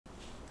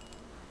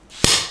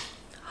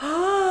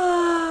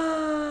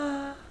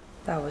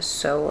was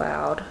so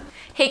loud.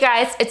 Hey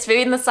guys, it's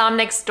Vivian the Somm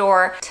next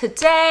door.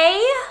 Today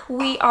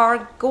we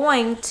are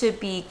going to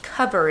be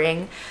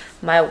covering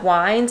my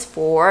wines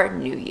for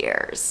New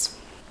Year's.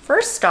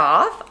 First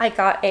off, I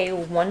got a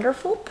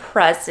wonderful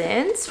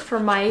present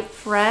from my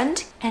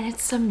friend, and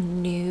it's some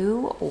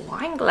new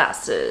wine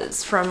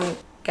glasses from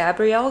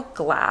Gabriel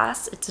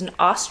Glass. It's an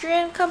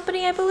Austrian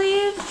company, I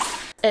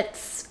believe.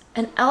 It's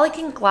an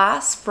elegant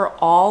glass for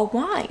all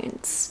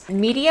wines.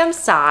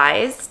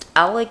 Medium-sized,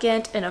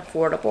 elegant, and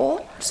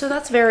affordable. So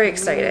that's very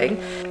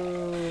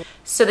exciting.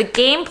 So the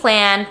game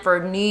plan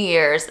for New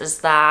Year's is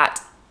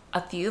that a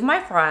few of my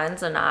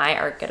friends and I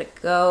are gonna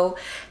go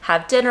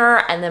have dinner,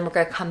 and then we're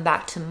gonna come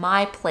back to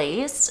my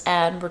place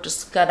and we're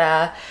just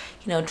gonna,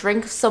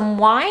 drink some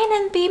wine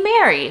and be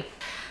merry.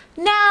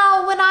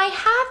 Now, when I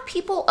have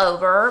people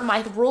over,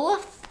 my rule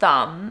of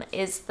thumb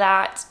is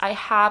that I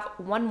have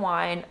one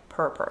wine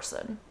per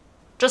person.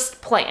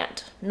 Just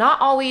planned. Not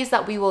always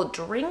that we will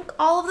drink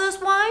all of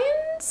those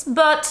wines,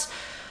 but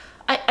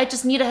I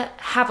just need to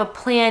have a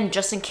plan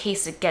just in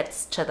case it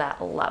gets to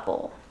that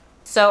level.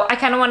 So I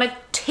kind of want to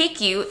take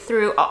you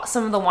through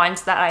some of the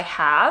wines that I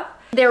have.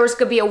 There's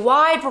going to be a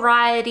wide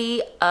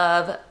variety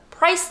of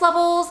price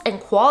levels and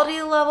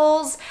quality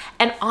levels,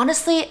 and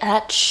honestly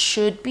that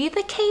should be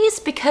the case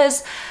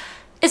because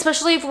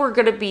especially if we're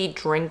going to be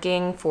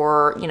drinking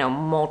for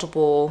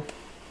multiple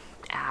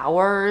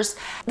hours.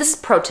 This is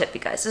pro tip,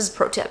 you guys. This is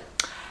pro tip.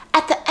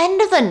 At the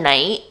end of the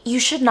night, you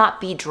should not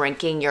be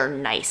drinking your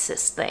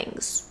nicest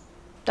things.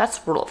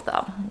 That's rule of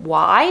thumb.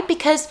 Why?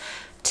 Because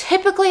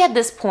typically at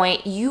this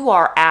point, you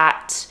are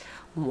at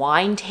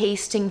wine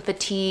tasting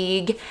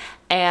fatigue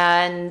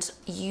and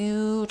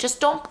you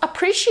just don't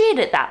appreciate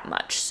it that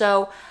much.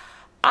 So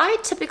I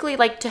typically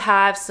like to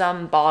have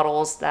some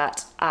bottles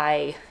that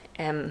I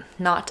am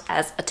not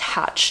as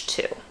attached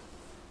to.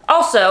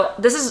 Also,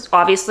 this is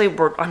obviously,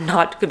 I'm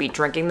not gonna be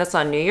drinking this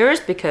on New Year's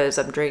because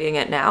I'm drinking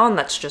it now and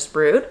that's just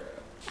rude.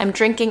 I'm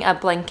drinking a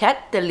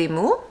Blanquette de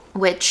Limoux,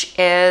 which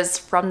is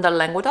from the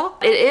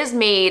Languedoc. It is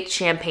made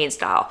champagne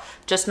style,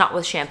 just not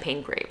with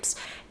champagne grapes.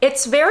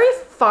 It's very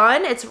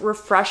fun, it's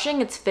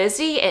refreshing, it's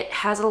fizzy. It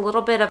has a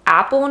little bit of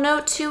apple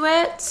note to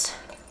it.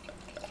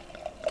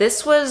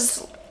 This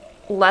was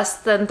less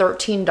than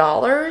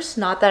 $13,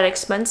 not that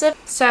expensive.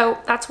 So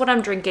that's what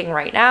I'm drinking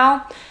right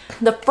now.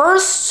 The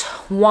first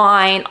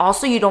wine,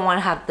 also you don't want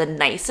to have the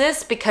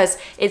nicest because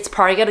it's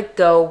probably gonna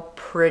go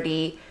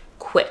pretty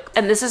quick.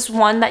 And this is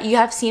one that you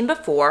have seen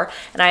before,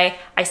 and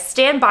I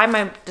stand by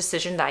my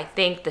decision that I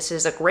think this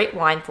is a great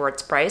wine for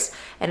its price.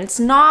 And it's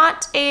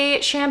not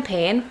a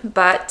champagne,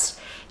 but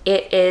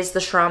it is the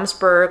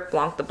Schramsberg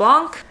Blanc de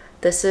Blanc.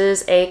 This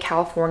is a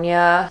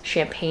California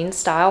champagne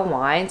style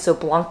wine. So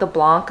Blanc de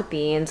Blanc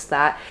means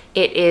that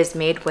it is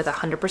made with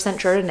 100%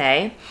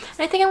 Chardonnay. And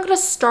I think I'm gonna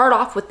start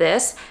off with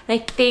this.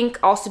 And I think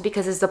also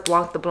because it's the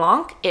Blanc de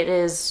Blanc, it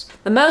is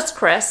the most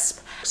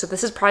crisp. So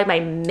this is probably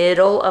my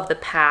middle of the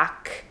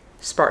pack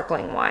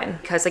sparkling wine.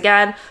 Because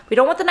again, we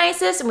don't want the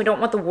nicest and we don't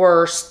want the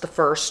worst, the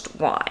first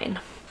wine.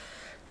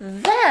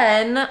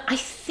 Then I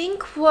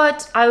think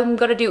what I'm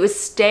gonna do is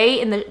stay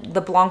in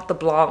the Blanc de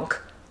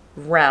Blanc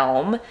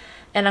realm.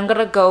 And I'm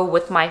gonna go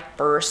with my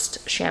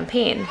first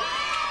champagne.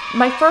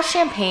 My first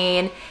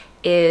champagne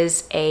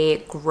is a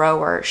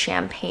grower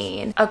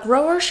champagne. A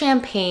grower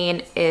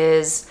champagne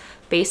is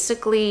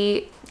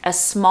basically a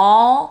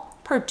small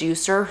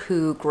producer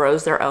who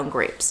grows their own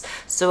grapes.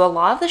 So a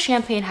lot of the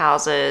champagne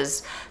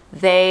houses,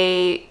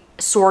 they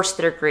source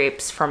their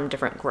grapes from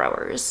different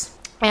growers.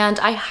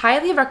 And I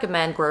highly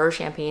recommend grower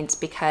champagnes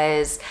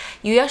because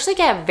you actually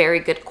get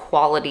very good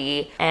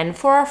quality and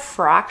for a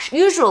fraction,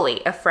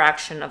 usually a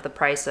fraction of the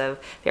price of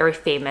very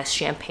famous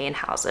champagne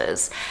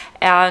houses.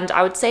 And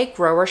I would say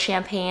grower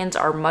champagnes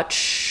are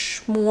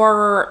much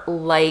more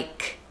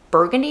like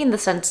Burgundy in the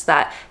sense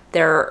that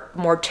they're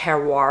more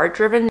terroir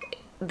driven.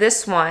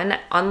 This one,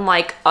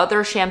 unlike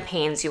other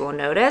champagnes you will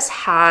notice,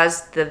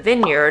 has the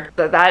vineyard,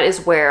 but that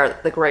is where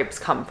the grapes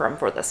come from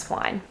for this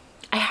wine.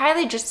 I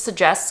highly just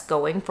suggest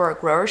going for a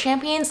grower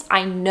champagnes.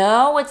 I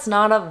know it's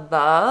not a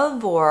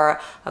Veuve or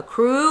a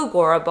Krug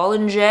or a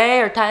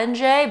Bollinger or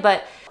Tanger,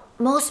 but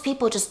most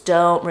people just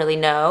don't really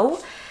know.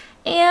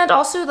 And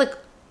also,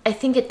 I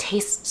think it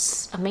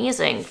tastes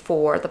amazing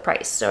for the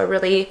price. So I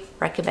really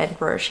recommend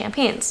grower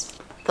champagnes.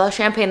 The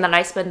champagne that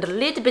I spend a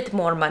little bit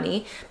more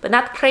money, but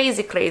not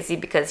crazy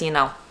because,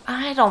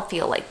 I don't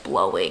feel like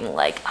blowing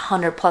like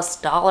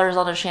 $100+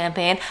 on a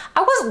champagne.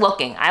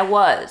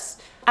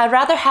 I'd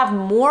rather have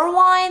more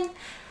wine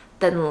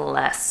than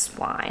less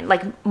wine.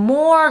 Like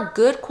more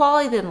good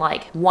quality than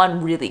like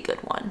one really good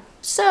one.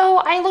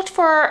 So I looked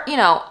for,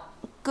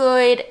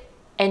 good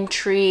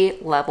entry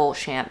level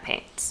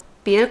champagnes.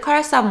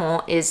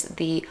 Blanquette is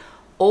the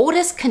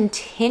oldest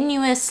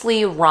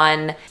continuously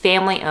run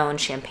family-owned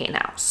champagne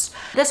house.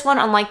 This one,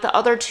 unlike the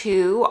other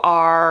two,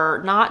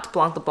 are not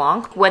Blanc de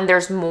Blanc. When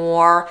there's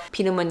more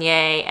Pinot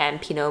Meunier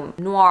and Pinot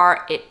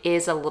Noir, it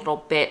is a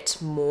little bit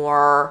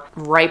more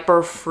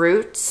riper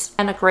fruits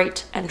and a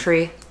great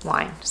entry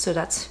wine. So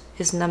that's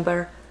his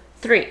number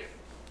 3.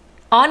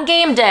 On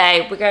game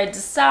day, we gotta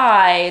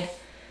decide,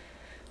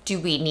 do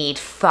we need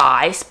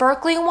 5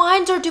 sparkling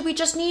wines or do we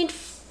just need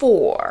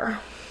 4?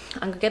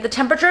 I'm gonna get the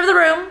temperature of the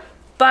room,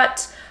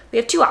 but we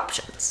have 2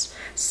 options.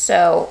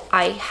 So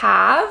I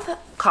have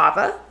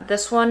Cava.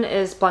 This one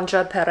is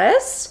Blanquette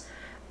Perez.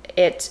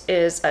 It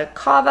is a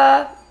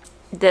Cava.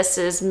 This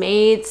is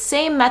made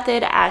same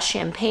method as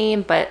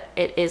champagne, but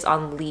it is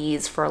on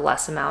lees for a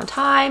less amount of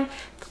time.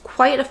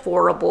 Quite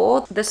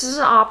affordable. This is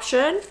an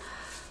option.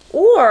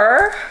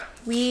 Or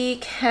we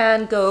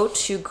can go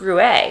to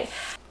Gruet.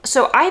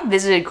 So I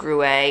visited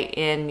Gruet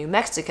in New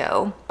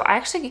Mexico. I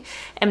actually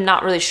am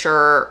not really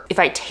sure if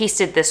I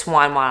tasted this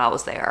wine while I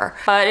was there,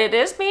 but it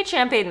is made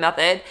champagne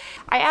method.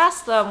 I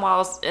asked them while I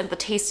was at the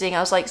tasting, I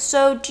was like,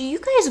 so do you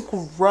guys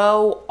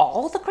grow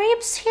all the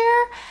grapes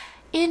here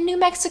in New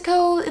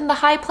Mexico in the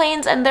high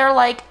plains? And they're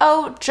like,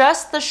 oh,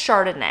 just the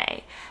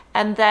Chardonnay.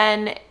 And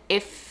then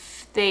if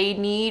they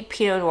need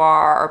Pinot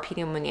Noir or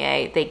Pinot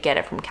Meunier, they get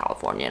it from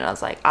California. And I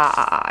was like,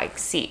 I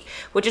see.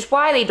 Which is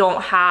why they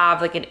don't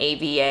have like an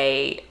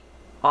AVA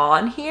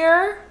on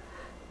here.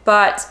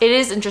 But it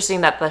is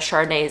interesting that the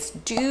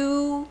Chardonnays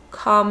do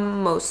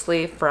come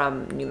mostly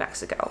from New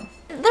Mexico.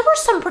 There were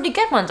some pretty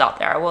good ones out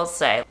there, I will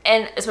say.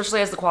 And especially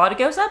as the quality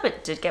goes up,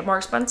 it did get more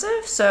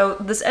expensive. So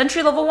this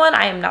entry-level one,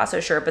 I am not so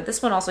sure, but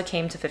this one also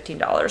came to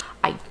 $15.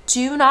 I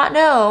do not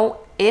know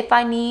if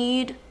I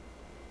need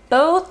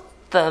both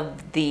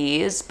of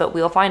these, but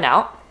we'll find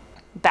out.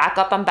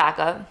 Backup on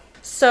backup.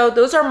 So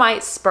those are my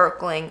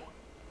sparkling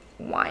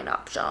wine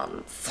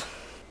options.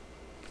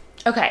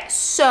 Okay,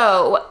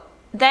 so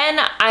then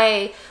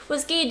I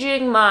was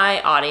gauging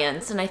my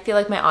audience, and I feel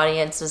like my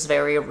audience is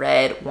very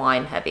red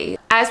wine heavy.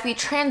 As we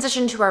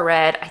transition to our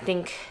red, I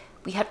think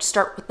we have to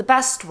start with the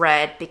best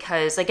red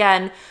because,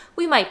 again,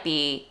 we might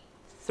be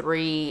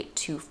 3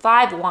 to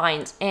 5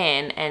 wines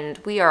in, and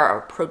we are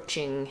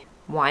approaching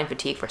wine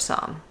fatigue for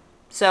some.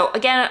 So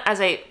again, as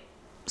I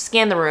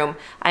scan the room,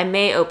 I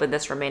may open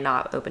this or may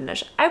not open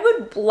this. I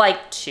would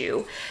like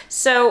to.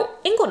 So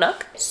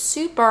Inglenook,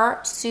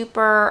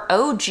 super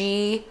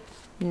OG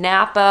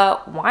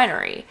Napa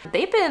winery.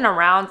 They've been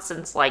around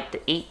since like the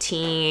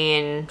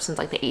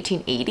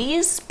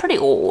 1880s. Pretty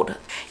old.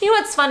 You know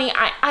what's funny?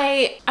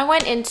 I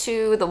went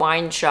into the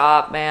wine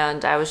shop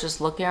and I was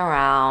just looking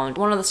around.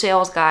 One of the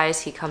sales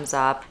guys, he comes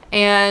up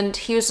and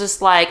he was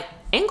just like,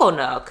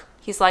 Inglenook.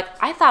 He's like,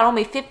 I thought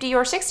only 50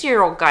 or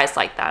 60-year-old guys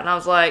like that. And I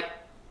was like,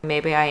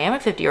 maybe I am a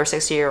 50 or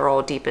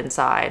 60-year-old deep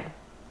inside.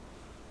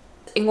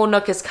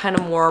 Inglenook is kind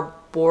of more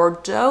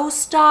Bordeaux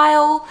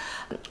style.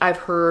 I've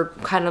heard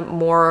kind of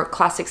more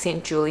classic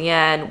Saint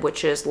Julien,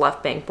 which is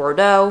left bank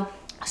Bordeaux.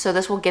 So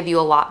this will give you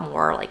a lot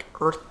more like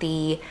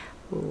earthy,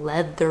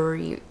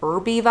 leathery,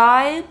 herby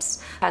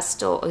vibes. Has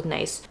still a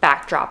nice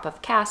backdrop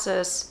of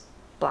cassis,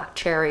 black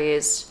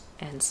cherries,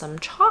 and some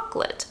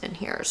chocolate in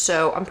here.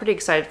 So I'm pretty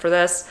excited for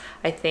this.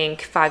 I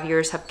think 5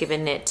 years have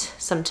given it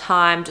some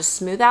time to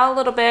smooth out a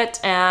little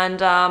bit.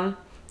 And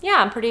yeah,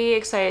 I'm pretty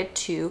excited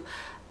to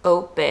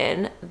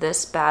open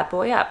this bad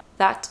boy up.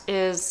 That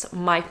is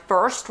my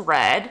first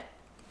red.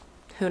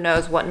 Who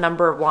knows what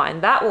number of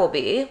wine that will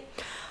be.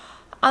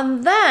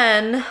 And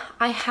then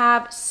I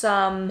have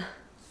some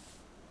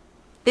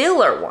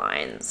filler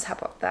wines. How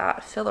about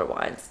that? Filler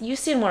wines. You've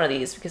seen one of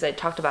these because I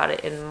talked about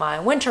it in my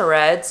winter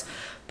reds.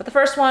 But the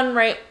first one,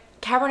 right,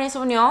 Cabernet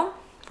Sauvignon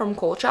from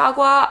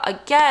Colchagua.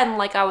 Again,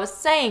 like I was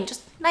saying,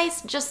 just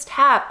nice, just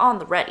have on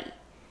the ready.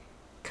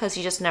 Because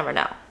you just never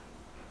know.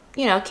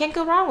 You know, can't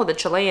go wrong with a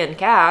Chilean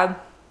cab.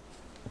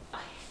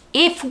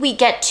 If we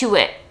get to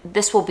it,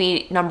 this will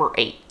be number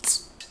 8.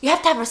 You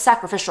have to have a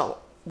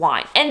sacrificial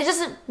wine. And it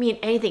doesn't mean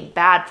anything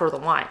bad for the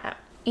wine.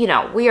 You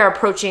know, we are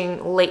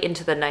approaching late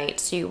into the night,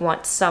 so you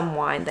want some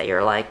wine that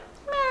you're like,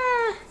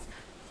 meh.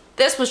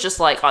 This was just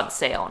like on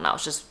sale, and I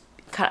was just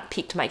kind of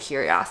piqued my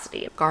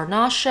curiosity.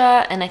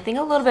 Garnacha, and I think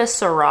a little bit of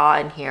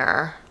Syrah in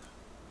here.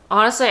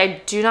 Honestly,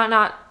 I do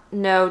not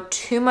know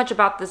too much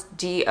about this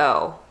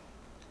D.O.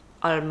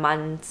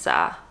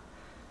 Almanza.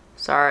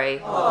 Sorry.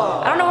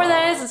 Aww. I don't know where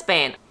that is in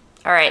Spain.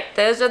 All right,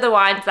 those are the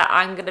wines that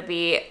I'm gonna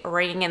be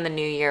ringing in the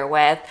new year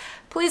with.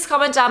 Please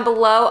comment down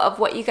below of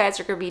what you guys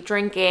are gonna be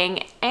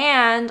drinking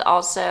and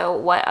also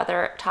what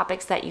other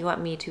topics that you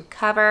want me to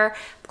cover.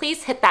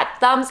 Please hit that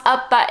thumbs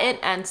up button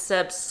and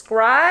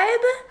subscribe.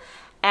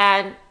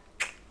 And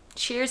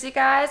cheers, you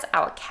guys.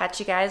 I will catch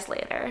you guys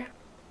later.